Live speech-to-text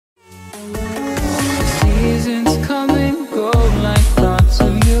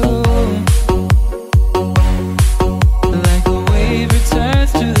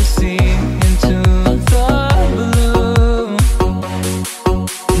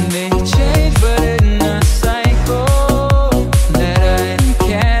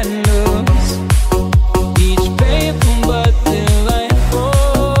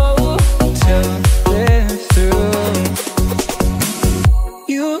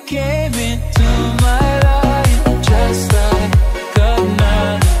came into my life just like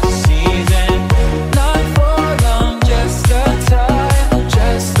another season. Not for long, just a time,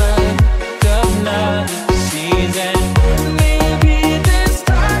 just like another season. Maybe this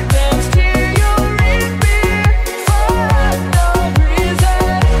time next year you'll meet me for no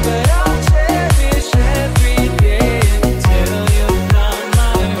reason, but I'll cherish every day until you come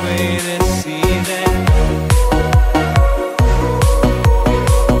my way this season.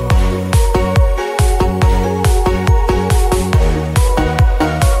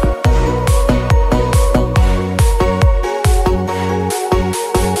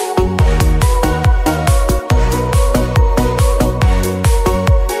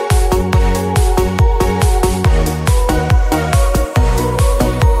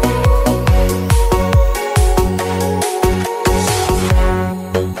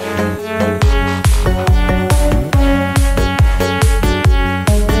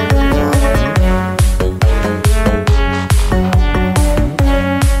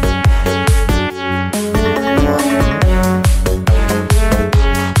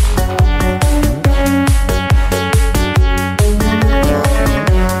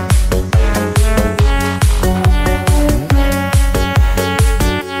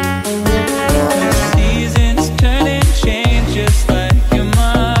 Seasons turn and change just like your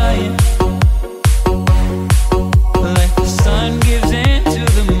mind. Like the sun gives into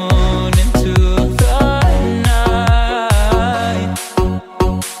the moon, into the night.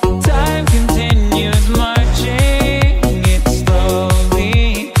 Time continues marching, it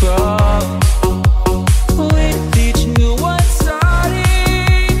slowly crawls. With each new one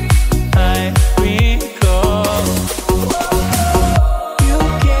starting, I recall. You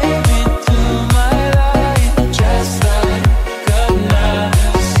came into my life just like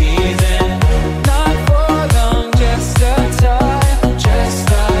another season. Not for long, just a time, just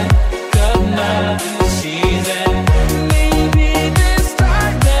like another season. Maybe this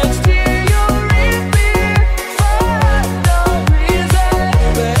time next year you'll meet me for no reason,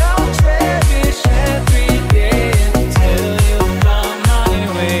 but I'll cherish every day until you come my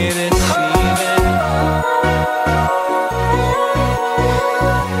way this season.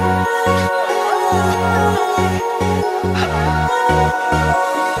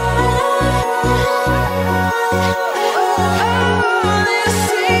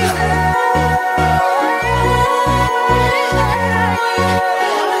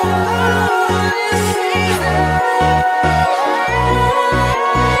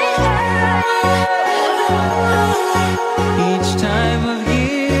 Each time of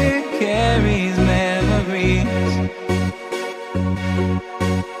year carries memories,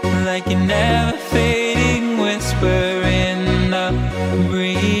 like a never fading whisper in the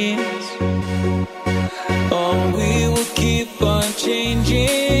breeze. Oh, we will keep on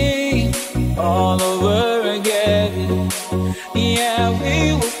changing all over again. Yeah,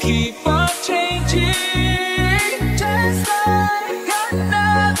 we will keep on changing just like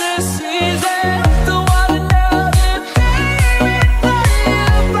another season. The one another day by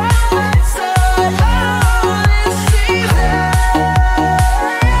my side. Oh, this season.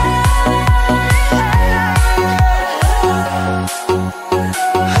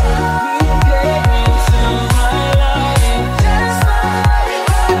 You came into my life just like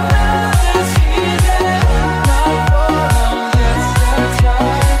another season. Not for long, just a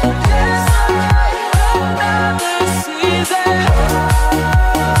time, just like another season.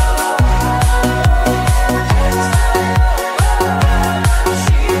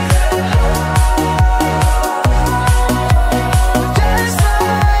 Just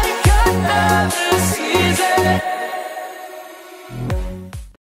like another season.